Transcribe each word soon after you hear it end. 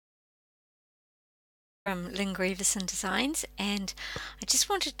From Lynn Grieveson Designs, and I just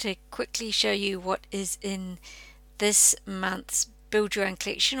wanted to quickly show you what is in this month's Build Your Own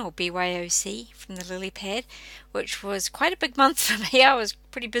Collection, or BYOC, from the Lilypad, which was quite a big month for me. I was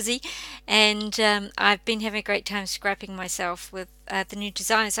pretty busy, and I've been having a great time scrapping myself with the new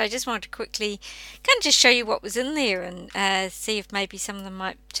design. So I just wanted to quickly kind of just show you what was in there and see if maybe some of them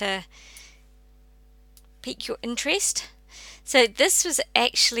might pique your interest. So this was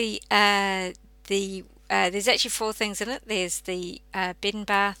actually there's actually four things in it. There's the bed and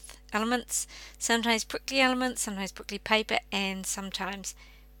bath elements, sometimes prickly elements, sometimes prickly paper, and sometimes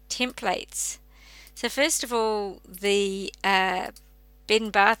templates. So first of all, the bed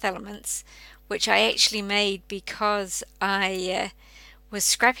and bath elements, which I actually made because I was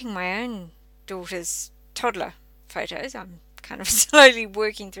scrapping my own daughter's toddler photos. I'm kind of slowly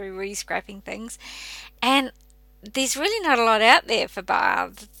working through re-scrapping things, and there's really not a lot out there for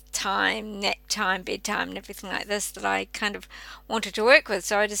bath time, nap time, bedtime, and everything like this that I kind of wanted to work with.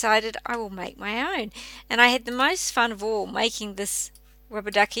 So I decided I will make my own, and I had the most fun of all making this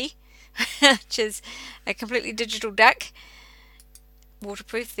rubber ducky, which is a completely digital duck,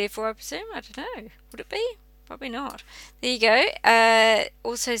 waterproof. Therefore, I presume. I don't know. Would it be? Probably not. There you go.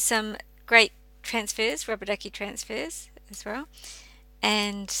 Also, some great transfers, rubber ducky transfers as well,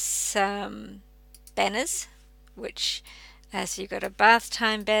 and some banners, which so you've got a bath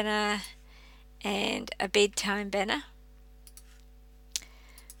time banner and a bedtime banner,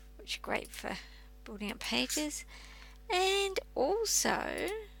 which are great for building up pages. And also,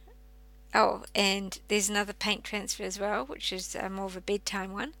 and there's another paint transfer as well, which is more of a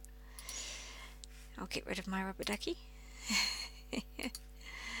bedtime one. I'll get rid of my rubber ducky.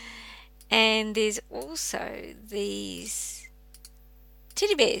 And there's also these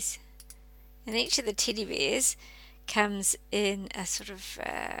teddy bears, and each of the teddy bears comes in a sort of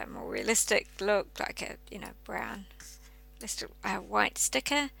more realistic look, like a brown, white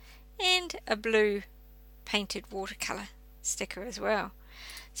sticker, and a blue painted watercolor sticker as well.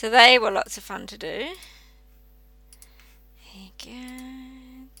 So they were lots of fun to do. There you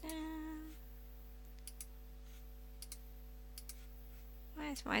go.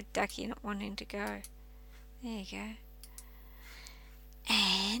 Where's my ducky not wanting to go? There you go.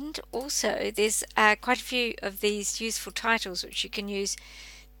 And also there's quite a few of these useful titles which you can use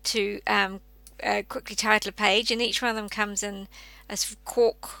to quickly title a page, and each one of them comes in a sort of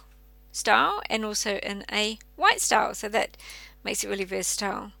cork style and also in a white style, so that makes it really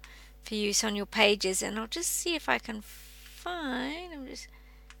versatile for use on your pages. And I'll just see if I can find, I'm just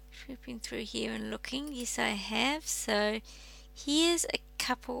trooping through here and looking. Yes, I have. So here's a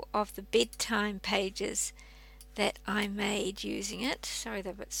couple of the bedtime pages that I made using it. Sorry,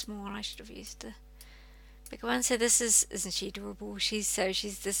 they're a bit small. I should have used the bigger one. So this isn't she adorable? This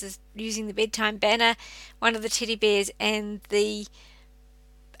is using the bedtime banner, one of the teddy bears, and the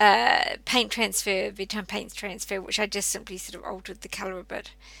paint transfer, bedtime paint transfer, which I just simply sort of altered the colour a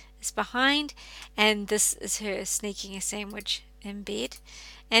bit, is behind. And this is her sneaking a sandwich in bed.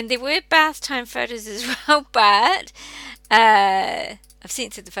 And there were bath time photos as well, but I've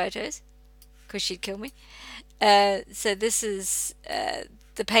censored the photos because she'd kill me. So this is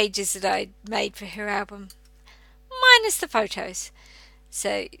the pages that I made for her album, minus the photos.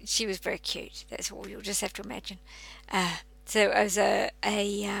 So she was very cute. That's all. You'll just have to imagine. So it was a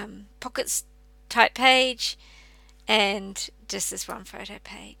pockets type page, and just this one photo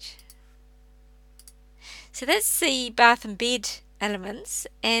page. So that's the bath and bed elements.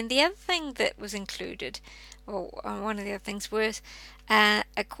 And the other thing that was included, or one of the other things, was a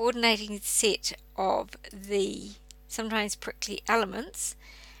coordinating set of the sometimes prickly elements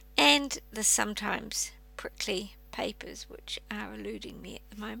and the sometimes prickly papers, which are eluding me at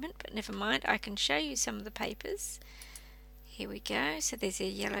the moment, but never mind, I can show you some of the papers. Here we go. So there's a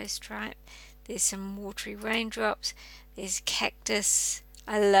yellow stripe, there's some watery raindrops, there's cactus.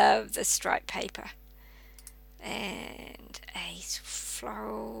 I love the striped paper, and a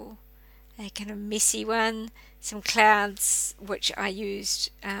floral, a kind of messy one, some clouds which I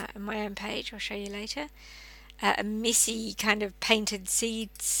used on my own page, I'll show you later, a messy kind of painted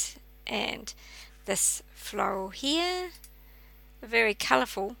seeds, and this floral here, a very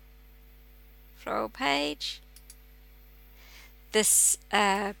colourful floral page. This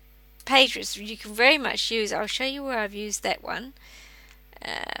page you can very much use, I'll show you where I've used that one,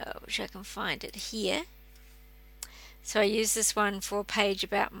 which I can find it here. So I use this one for a page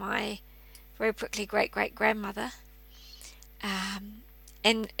about my very prickly great-great-grandmother,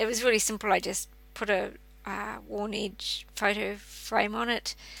 and it was really simple. I just put a worn edge photo frame on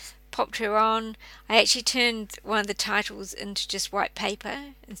it, popped her on. I actually turned one of the titles into just white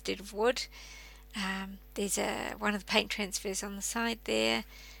paper instead of wood, There's one of the paint transfers on the side there,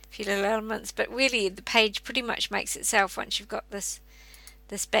 a few little elements, but really the page pretty much makes itself once you've got this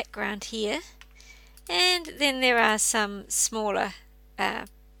background here. And then there are some smaller, a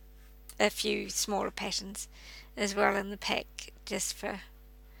few smaller patterns as well in the pack, just for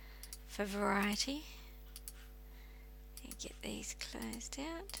variety. And get these closed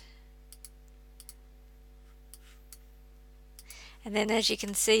out. And then, as you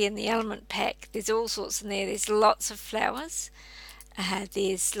can see in the element pack, there's all sorts in there. There's lots of flowers,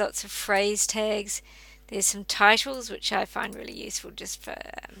 there's lots of phrase tags, there's some titles which I find really useful just for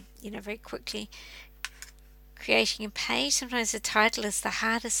very quickly creating a page. Sometimes the title is the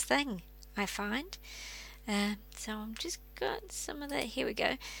hardest thing, I find. So I'm just got some of that. Here we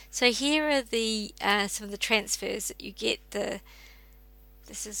go. So here are the some of the transfers that you get.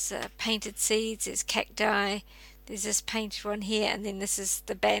 This is painted seeds, there's cacti, there's this painted one here, and then this is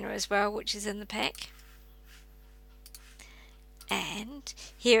the banner as well, which is in the pack. And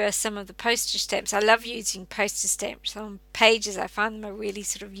here are some of the postage stamps. I love using postage stamps on pages. I find them a really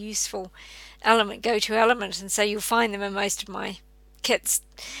sort of useful element, go-to element, and so you'll find them in most of my kits,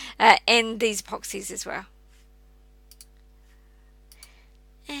 and these epoxies as well.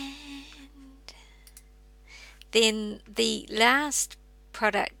 And then the last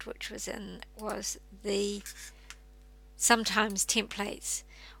product which was in was the sometimes templates,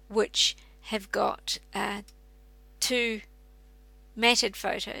 which have got 2 matted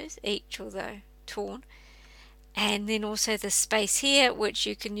photos each, although torn, and then also the space here which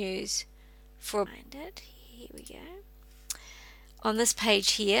you can use for it. Here we go. On this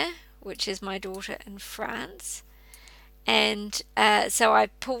page here, which is my daughter in France, and so I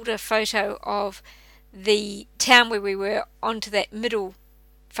pulled a photo of the town where we were onto that middle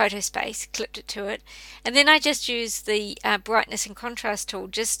photo space, clipped it to it, and then I just used the brightness and contrast tool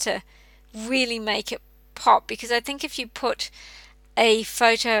just to really make it pop, because I think if you put a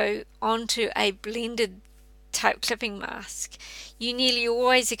photo onto a blended type clipping mask, you nearly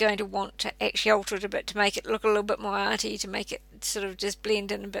always are going to want to actually alter it a bit to make it look a little bit more arty, to make it sort of just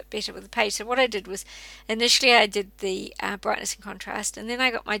blend in a bit better with the page. So what I did was, initially I did the brightness and contrast, and then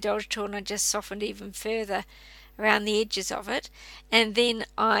I got my dodge tool and I just softened even further around the edges of it, and then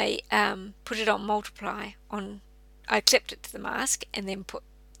I put it on multiply. I clipped it to the mask and then put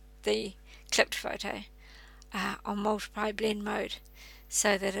the clipped photo on multiply blend mode,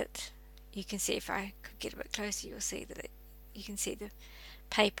 so that you can see, if I could get a bit closer, you'll see that you can see the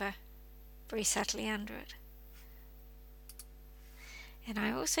paper very subtly under it. And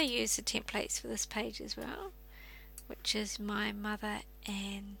I also use the templates for this page as well, which is my mother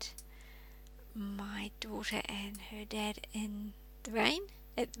and my daughter and her dad in the rain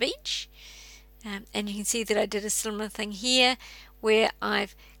at the beach. And you can see that I did a similar thing here, where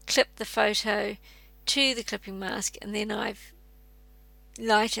I've clipped the photo to the clipping mask, and then I've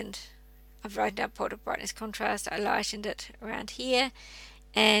lightened up put a brightness contrast, I lightened it around here,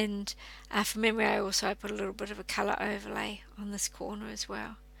 and from memory I put a little bit of a colour overlay on this corner as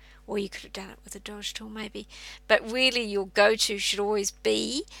well, or you could have done it with a dodge tool maybe, but really your go-to should always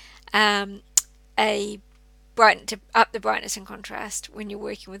be to up the brightness and contrast when you're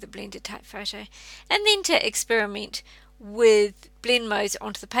working with a blended type photo, and then to experiment with blend modes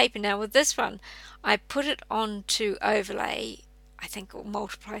onto the paper. Now with this one I put it onto overlay, I think, or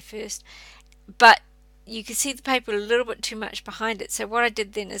multiply first, but you can see the paper a little bit too much behind it, so what I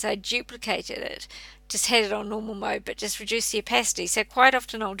did then is I duplicated it, just had it on normal mode but just reduced the opacity. So quite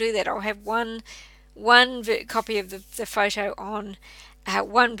often I'll do that. I'll have one copy of the photo on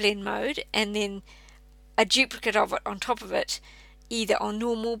one blend mode, and then a duplicate of it on top of it, either on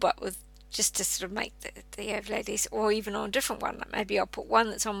normal but with just to sort of make the overlay less, or even on a different one. Like maybe I'll put one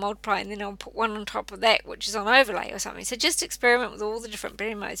that's on multiply and then I'll put one on top of that which is on overlay or something. So just experiment with all the different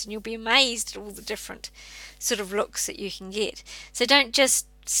blend modes and you'll be amazed at all the different sort of looks that you can get. So don't just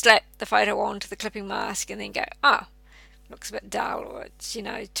slap the photo onto the clipping mask and then go, oh, looks a bit dull, or it's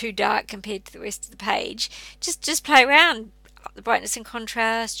too dark compared to the rest of the page. Just play around, up the brightness and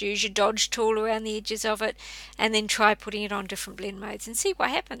contrast, use your dodge tool around the edges of it, and then try putting it on different blend modes and see what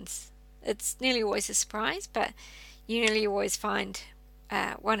happens. It's nearly always a surprise, but you nearly always find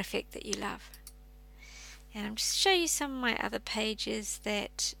one effect that you love. And I'm just show you some of my other pages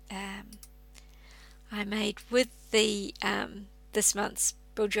that I made with the this month's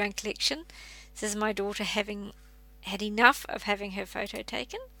Build Your Own collection. This is my daughter having had enough of having her photo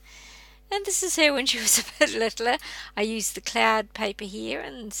taken, and this is her when she was a bit littler. I used the cloud paper here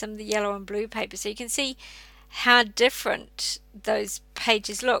and some of the yellow and blue paper, so you can see how different those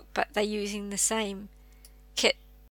pages look, but they're using the same